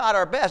 giving God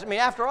our best. I mean,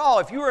 after all,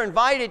 if you were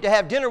invited to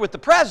have dinner with the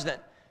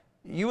president,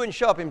 you wouldn't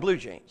show up in blue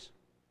jeans.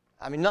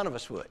 I mean, none of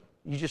us would.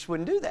 You just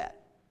wouldn't do that.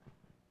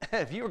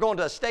 If you were going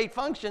to a state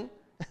function,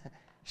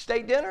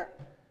 state dinner,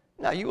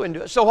 no, you wouldn't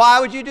do it. So why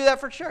would you do that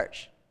for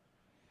church?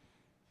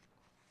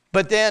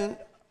 But then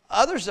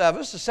others of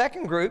us, the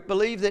second group,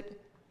 believe that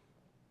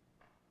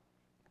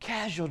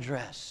casual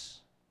dress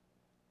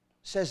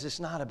says it's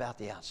not about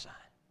the outside.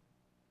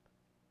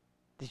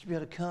 That you be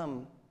able to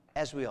come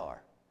as we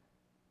are.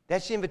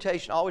 That's the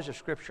invitation always of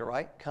Scripture,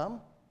 right?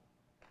 Come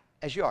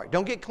as you are.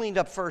 Don't get cleaned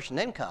up first and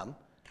then come.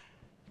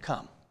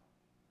 Come.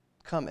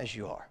 Come as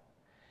you are.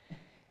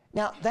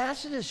 Now,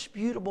 that's a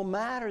disputable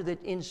matter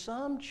that in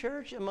some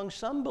church, among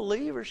some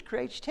believers,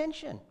 creates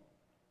tension.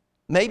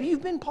 Maybe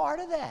you've been part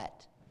of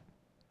that.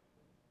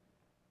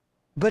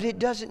 But it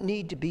doesn't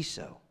need to be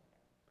so.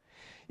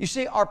 You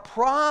see, our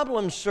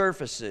problem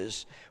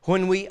surfaces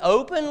when we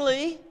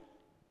openly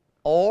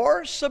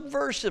or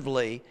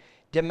subversively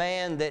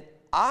demand that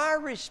our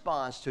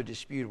response to a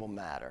disputable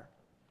matter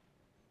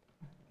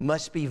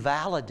must be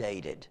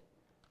validated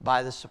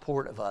by the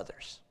support of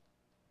others.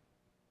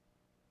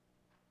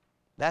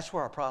 That's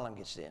where our problem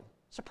gets in.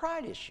 It's a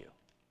pride issue.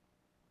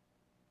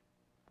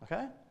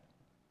 Okay?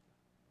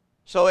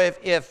 So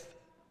if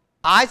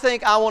I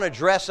think I want to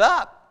dress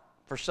up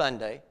for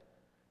Sunday,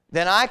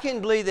 then I can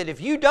believe that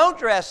if you don't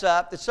dress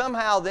up, that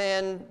somehow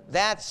then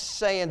that's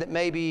saying that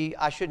maybe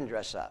I shouldn't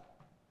dress up.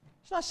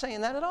 It's not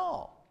saying that at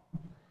all.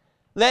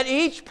 Let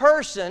each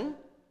person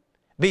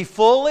be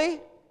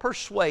fully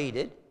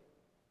persuaded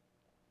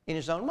in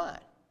his own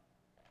mind.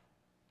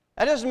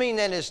 That doesn't mean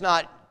that it's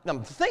not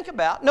something to think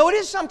about. No, it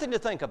is something to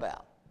think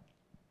about.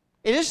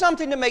 It is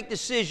something to make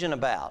decision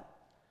about.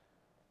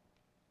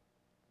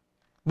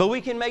 But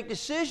we can make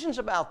decisions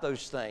about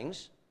those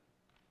things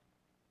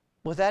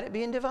without it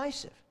being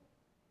divisive.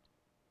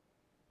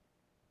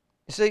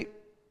 You see,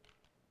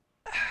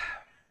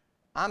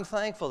 I'm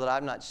thankful that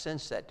I've not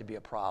sensed that to be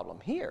a problem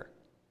here.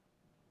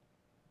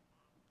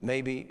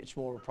 Maybe it's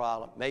more of a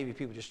problem. Maybe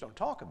people just don't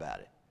talk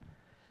about it.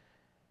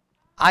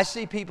 I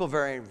see people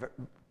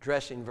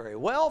dressing very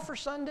well for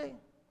Sunday.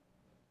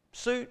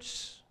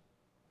 Suits,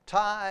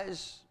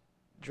 ties,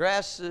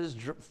 dresses,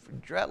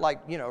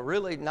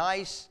 really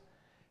nice.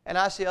 And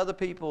I see other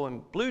people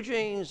in blue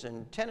jeans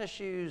and tennis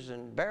shoes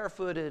and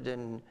barefooted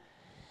and,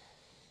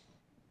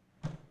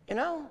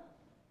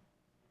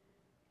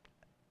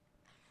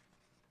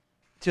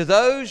 to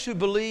those who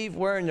believe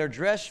wearing their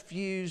dress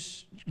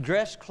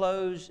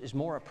clothes is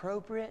more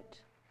appropriate,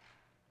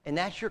 and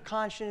that's your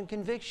conscience and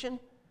conviction,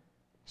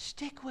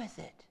 stick with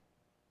it.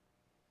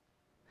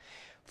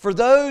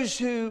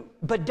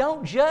 But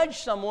don't judge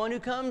someone who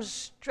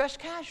comes dressed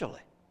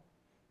casually.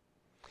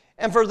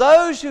 And for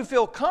those who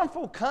feel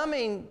comfortable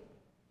coming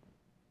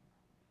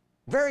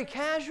very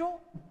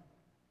casual,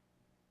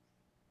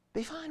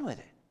 be fine with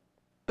it.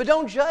 But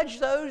don't judge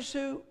those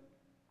who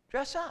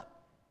dress up.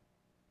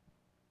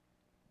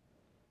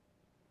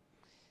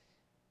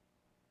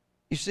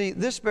 You see,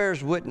 this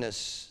bears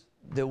witness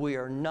that we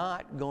are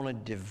not going to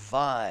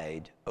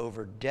divide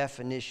over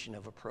definition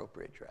of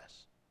appropriate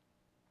dress.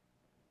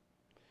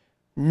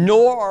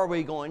 Nor are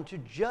we going to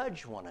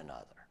judge one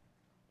another.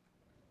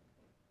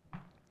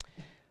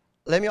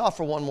 Let me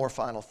offer one more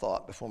final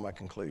thought before my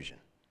conclusion.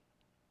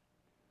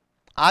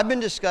 I've been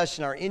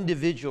discussing our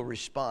individual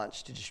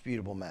response to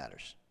disputable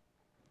matters.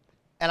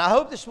 And I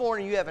hope this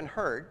morning you haven't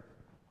heard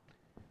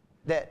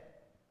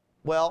that,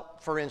 well,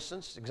 for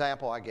instance,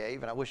 example I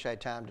gave, and I wish I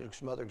had time to do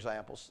some other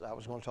examples that I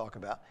was going to talk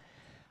about,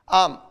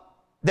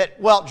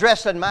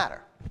 dress doesn't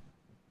matter.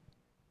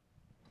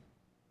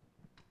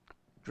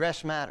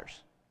 Dress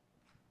matters.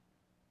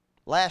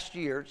 Last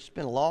year, it's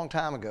been a long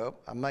time ago,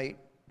 I may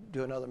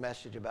do another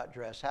message about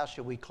dress. How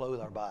should we clothe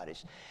our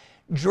bodies?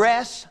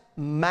 Dress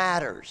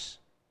matters.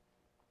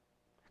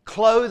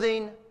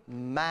 Clothing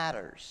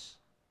matters.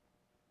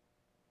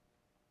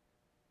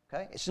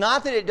 Okay? It's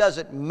not that it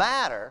doesn't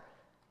matter.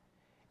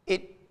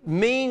 It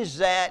means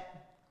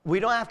that we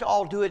don't have to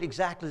all do it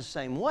exactly the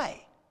same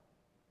way.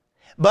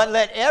 But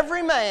let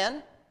every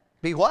man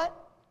be what?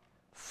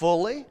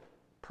 Fully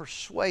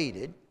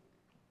persuaded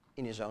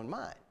in his own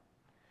mind.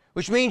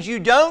 Which means you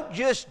don't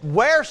just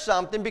wear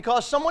something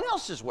because someone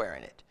else is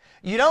wearing it.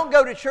 You don't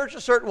go to church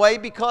a certain way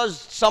because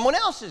someone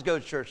else is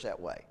going to church that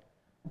way.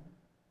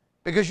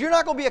 Because you're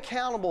not going to be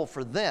accountable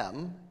for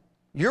them.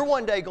 You're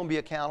one day going to be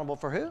accountable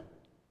for who?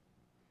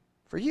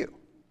 For you.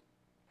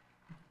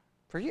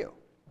 For you.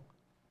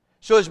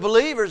 So as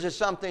believers, it's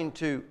something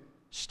to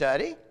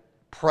study,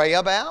 pray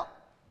about,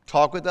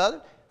 talk with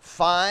others,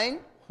 find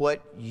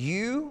what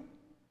you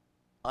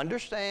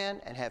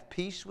understand and have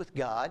peace with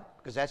God,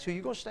 because that's who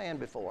you're going to stand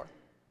before,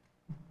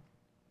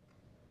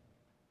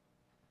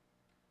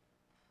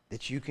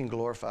 that you can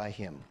glorify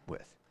Him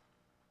with.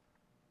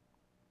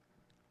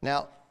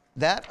 Now,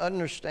 that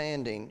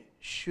understanding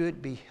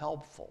should be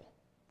helpful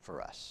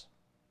for us.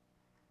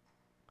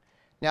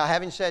 Now,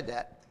 having said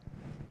that,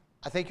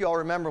 I think you all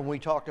remember when we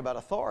talked about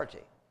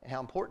authority and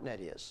how important that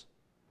is.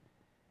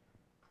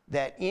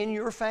 That in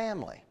your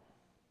family,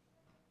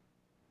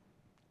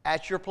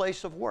 at your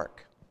place of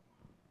work,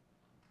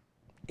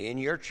 in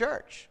your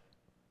church,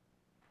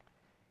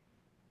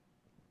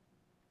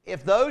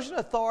 if those in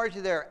authority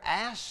there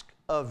ask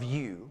of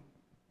you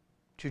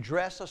to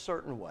dress a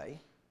certain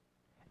way,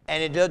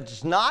 and it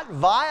does not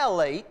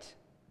violate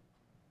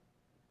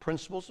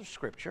principles of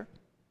Scripture,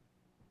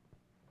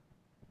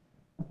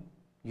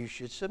 you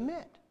should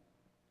submit.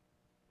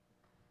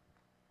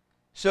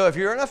 So if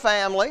you're in a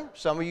family,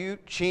 some of you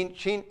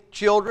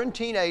children,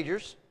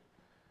 teenagers,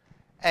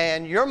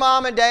 and your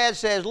mom and dad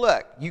says,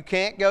 look, you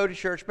can't go to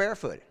church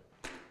barefooted.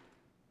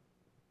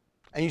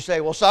 And you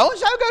say, well,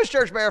 so-and-so goes to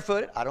church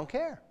barefooted. I don't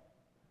care.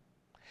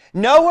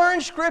 Nowhere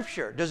in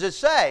Scripture does it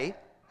say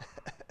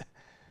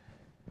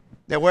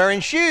that wearing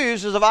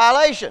shoes is a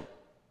violation,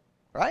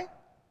 right?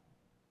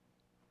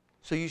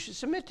 So you should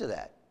submit to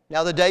that.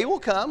 Now the day will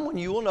come when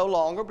you will no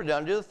longer be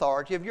under the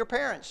authority of your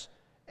parents.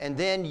 And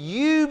then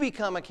you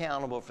become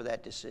accountable for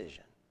that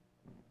decision.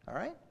 All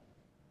right?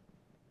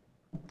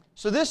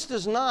 So this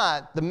does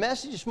not, the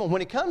message is,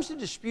 when it comes to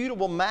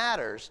disputable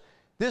matters,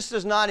 this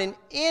does not in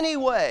any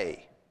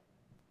way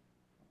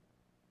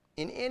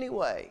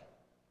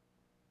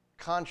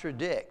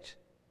contradict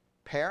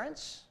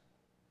parents,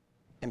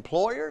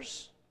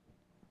 employers,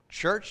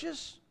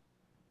 churches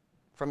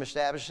from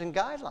establishing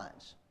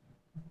guidelines.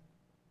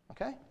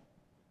 Okay?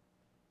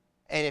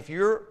 And if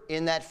you're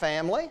in that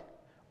family,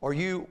 or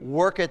you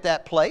work at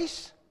that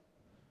place,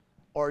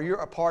 or you're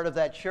a part of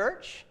that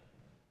church,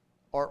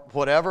 or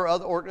whatever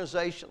other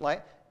organization,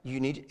 like, you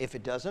need, if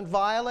it doesn't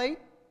violate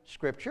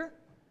Scripture,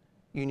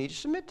 you need to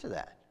submit to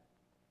that.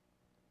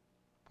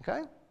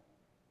 Okay?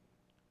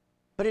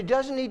 But it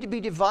doesn't need to be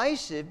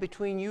divisive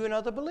between you and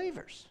other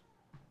believers.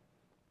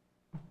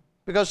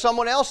 Because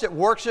someone else that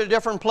works at a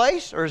different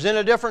place, or is in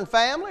a different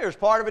family, or is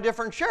part of a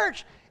different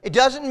church, it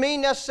doesn't mean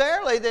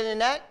necessarily that in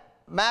that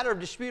matter of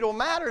disputable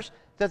matters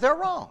that they're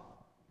wrong.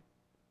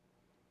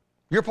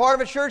 You're part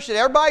of a church that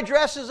everybody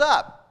dresses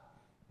up.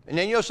 And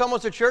then,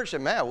 someone's at church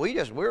that, man, we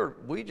just,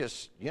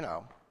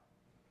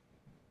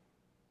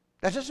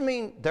 That doesn't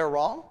mean they're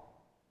wrong,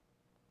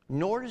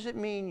 nor does it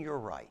mean you're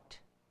right.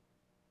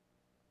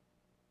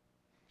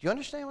 Do you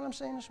understand what I'm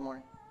saying this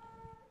morning?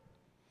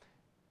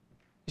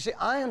 You see,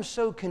 I am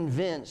so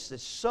convinced that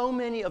so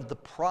many of the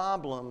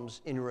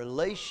problems in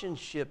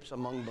relationships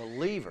among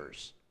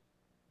believers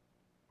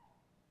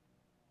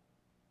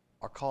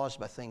are caused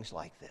by things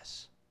like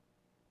this.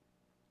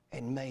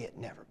 And may it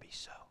never be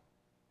so.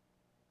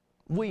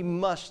 We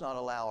must not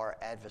allow our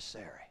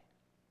adversary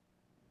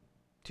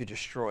to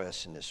destroy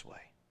us in this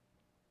way.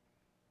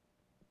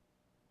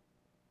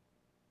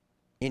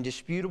 In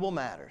disputable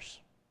matters,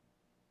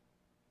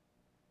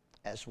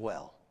 as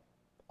well.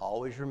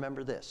 Always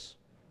remember this.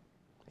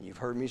 And you've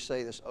heard me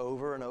say this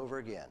over and over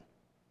again.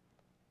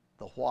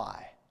 The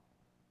why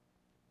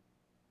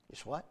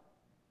is what?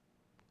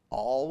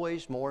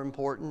 Always more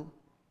important,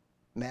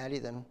 Maddie,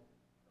 than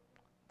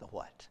the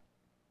what.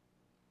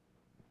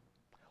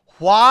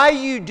 Why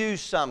you do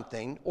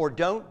something or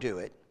don't do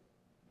it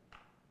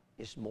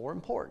is more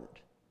important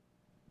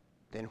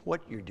than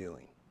what you're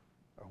doing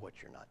or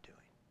what you're not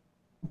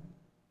doing.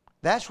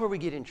 That's where we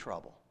get in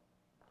trouble.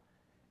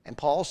 And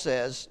Paul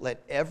says,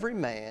 let every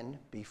man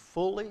be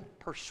fully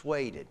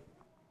persuaded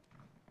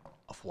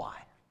of why.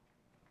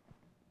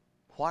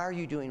 Why are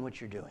you doing what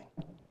you're doing?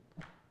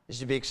 Is it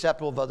to be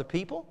acceptable of other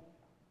people?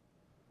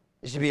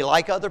 Is it to be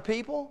like other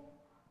people?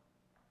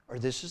 Or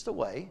this is the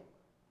way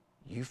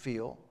you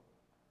feel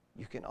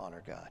you can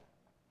honor God.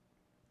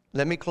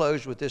 Let me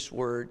close with this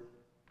word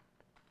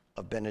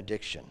of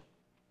benediction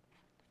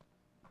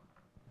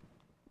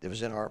that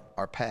was in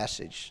our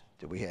passage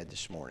that we had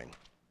this morning.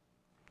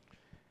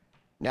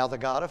 Now the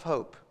God of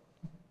hope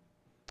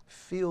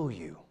fill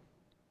you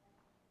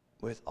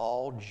with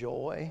all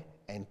joy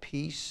and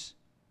peace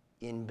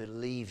in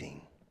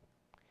believing,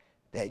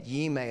 that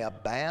ye may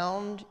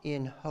abound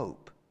in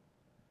hope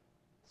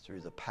through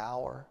the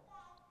power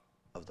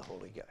of the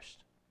Holy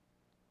Ghost.